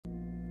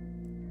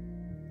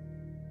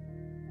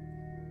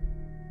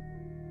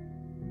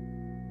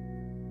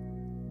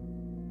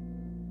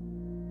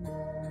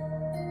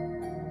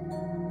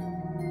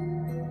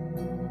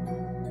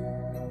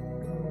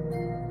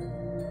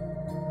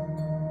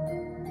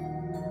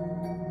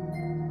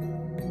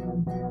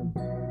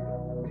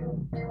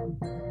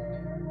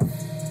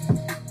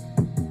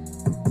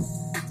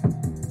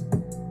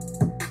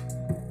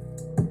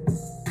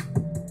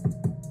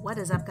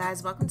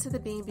guys? Welcome to the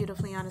Being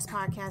Beautifully Honest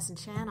podcast and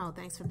channel.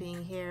 Thanks for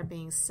being here,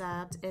 being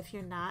subbed. If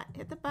you're not,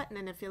 hit the button.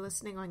 And if you're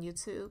listening on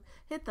YouTube,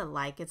 hit the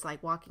like. It's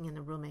like walking in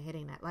the room and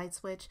hitting that light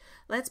switch.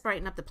 Let's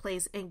brighten up the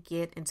place and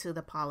get into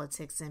the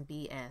politics and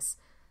BS.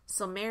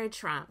 So Mary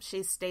Trump,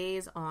 she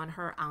stays on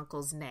her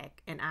uncle's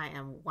neck, and I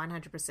am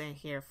 100%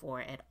 here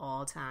for it at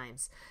all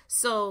times.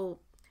 So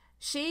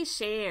she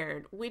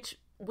shared, which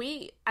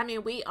we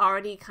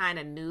already kind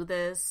of knew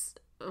this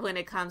when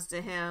it comes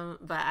to him,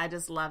 but I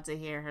just love to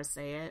hear her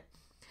say it.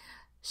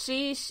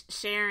 She's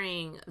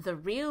sharing the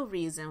real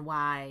reason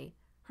why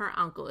her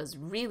uncle is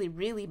really,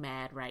 really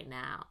mad right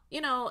now.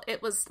 You know,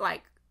 it was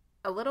like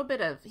a little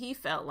bit of, he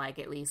felt like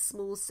at least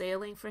smooth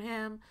sailing for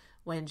him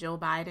when Joe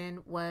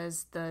Biden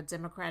was the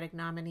Democratic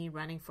nominee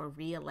running for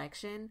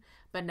re-election.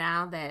 But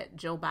now that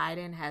Joe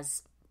Biden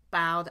has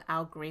bowed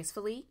out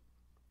gracefully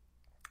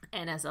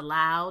and has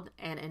allowed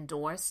and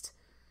endorsed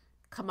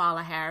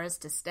Kamala Harris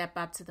to step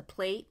up to the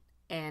plate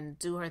and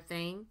do her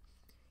thing,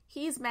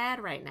 he's mad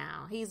right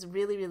now. He's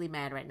really, really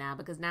mad right now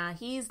because now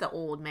he's the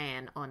old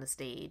man on the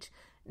stage.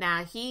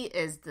 Now he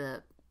is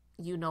the,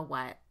 you know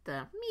what,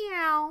 the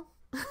meow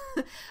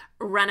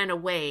running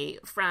away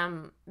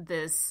from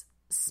this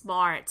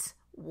smart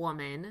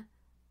woman,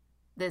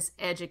 this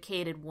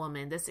educated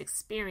woman, this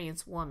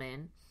experienced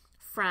woman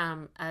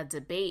from a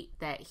debate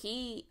that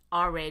he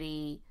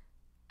already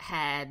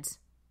had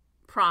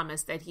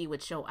promised that he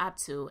would show up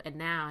to. And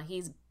now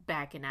he's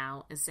backing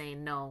out and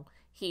saying, no,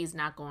 he's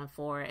not going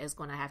for it. It's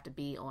going to have to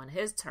be on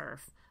his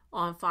turf,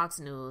 on Fox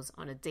News,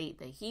 on a date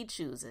that he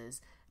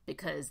chooses,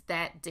 because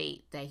that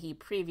date that he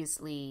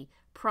previously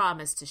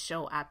promised to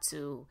show up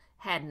to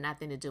had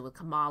nothing to do with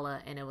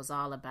Kamala, and it was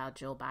all about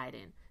Joe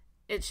Biden.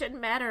 It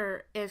shouldn't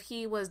matter if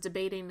he was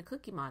debating the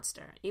Cookie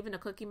Monster. Even the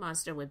Cookie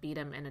Monster would beat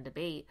him in a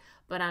debate.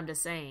 But I'm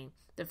just saying,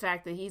 the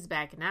fact that he's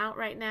backing out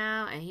right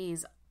now and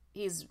he's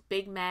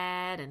big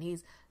mad and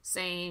he's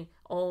saying,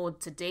 oh,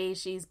 today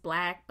she's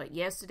black, but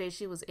yesterday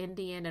she was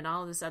Indian and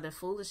all this other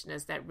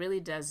foolishness that really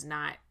does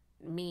not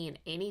mean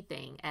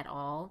anything at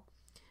all.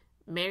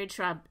 Mary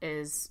Trump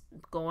is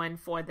going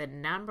for the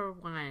number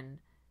one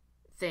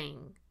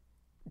thing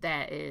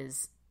that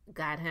is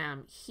got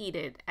him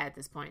heated at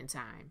this point in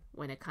time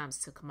when it comes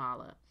to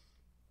Kamala.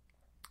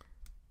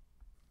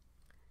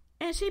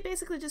 And she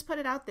basically just put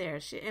it out there.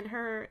 In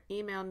her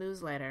email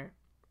newsletter,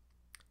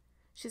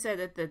 she said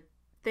that the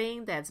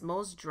thing that's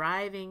most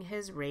driving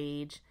his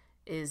rage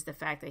is the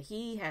fact that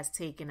he has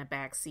taken a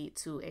backseat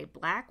to a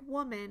black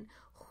woman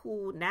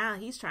who now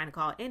he's trying to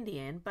call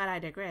Indian, but I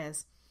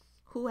digress,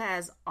 who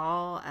has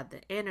all of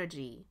the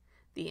energy,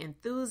 the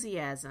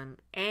enthusiasm,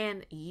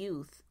 and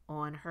youth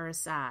on her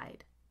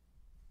side.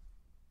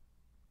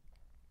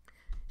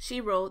 She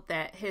wrote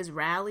that his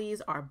rallies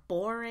are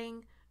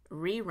boring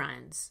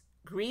reruns,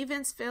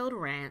 grievance-filled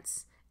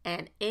rants,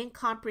 and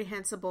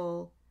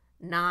incomprehensible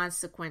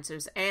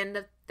non-sequencers. And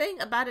the thing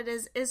about it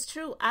is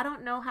true. I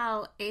don't know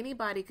how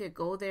anybody could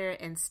go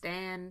there and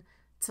stand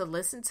to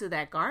listen to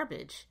that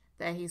garbage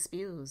that he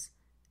spews.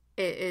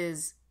 It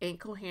is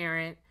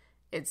incoherent,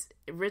 it's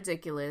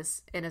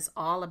ridiculous, and it's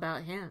all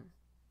about him.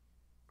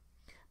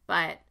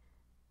 But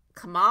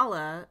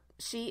Kamala,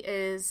 she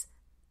is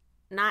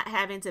not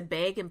having to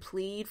beg and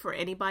plead for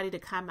anybody to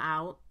come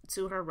out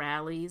to her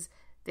rallies.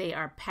 They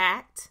are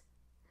packed.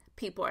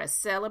 People are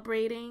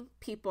celebrating.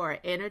 People are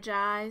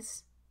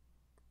energized.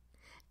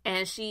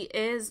 And she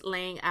is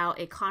laying out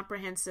a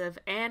comprehensive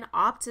and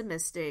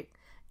optimistic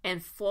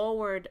and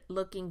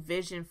forward-looking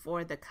vision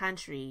for the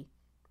country.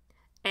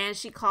 And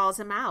she calls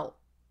him out.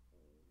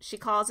 She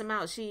calls him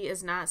out. She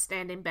is not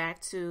standing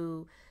back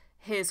to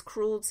his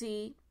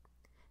cruelty,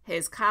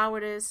 his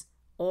cowardice,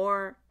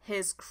 or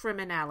his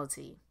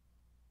criminality.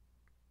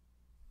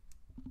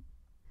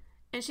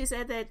 And she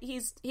said that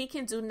he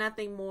can do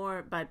nothing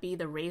more but be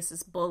the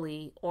racist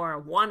bully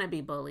or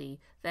wannabe bully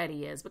that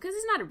he is, because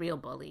he's not a real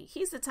bully.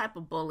 He's the type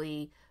of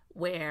bully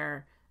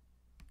where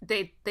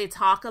they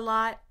talk a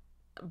lot,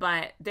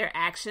 but their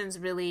actions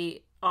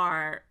really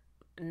are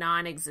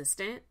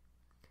non-existent.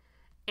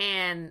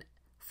 And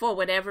for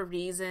whatever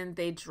reason,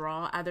 they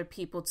draw other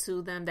people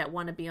to them that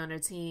want to be on their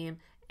team.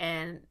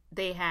 And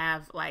they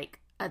have like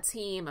a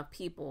team of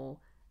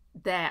people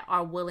that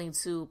are willing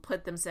to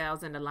put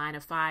themselves in the line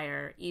of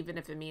fire, even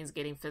if it means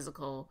getting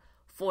physical,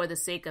 for the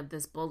sake of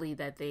this bully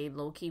that they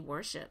low-key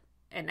worship.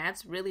 And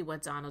that's really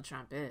what Donald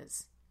Trump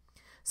is.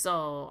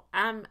 So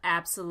I'm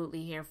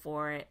absolutely here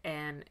for it.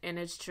 And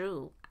it's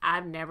true.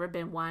 I've never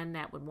been one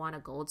that would want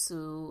to go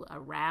to a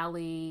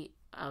rally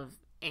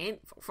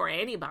for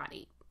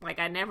anybody. Like,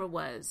 I never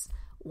was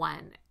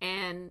one.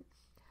 And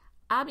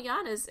I'll be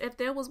honest, if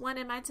there was one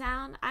in my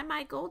town, I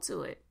might go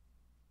to it.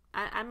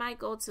 I might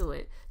go to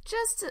it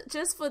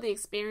just for the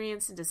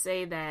experience and to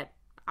say that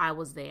I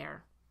was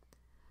there.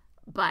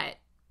 But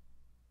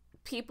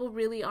people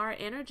really are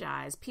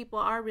energized. People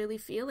are really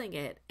feeling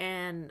it.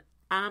 And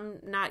I'm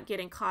not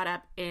getting caught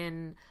up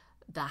in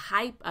the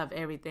hype of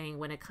everything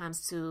when it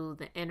comes to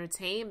the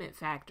entertainment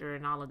factor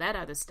and all of that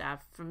other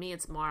stuff. For me,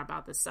 it's more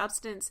about the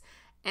substance.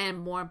 And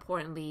more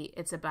importantly,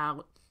 it's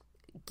about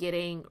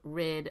getting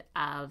rid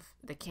of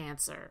the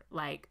cancer.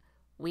 Like,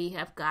 we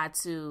have got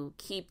to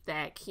keep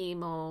that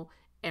chemo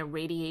and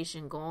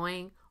radiation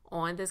going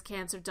on this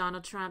cancer,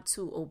 Donald Trump,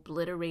 to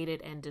obliterate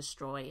it and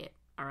destroy it.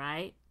 All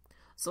right.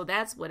 So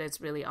that's what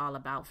it's really all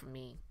about for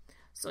me.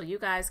 So you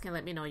guys can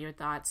let me know your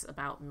thoughts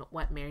about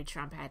what Mary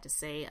Trump had to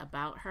say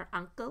about her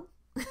uncle.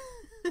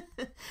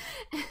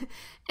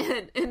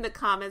 And in the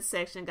comments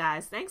section,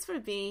 guys, thanks for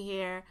being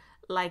here,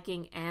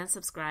 liking and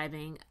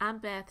subscribing. I'm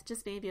Beth,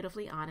 just being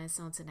beautifully honest.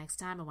 So until next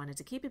time, I wanted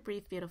to keep it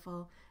brief,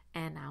 beautiful,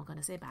 and now I'm going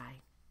to say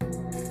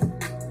bye.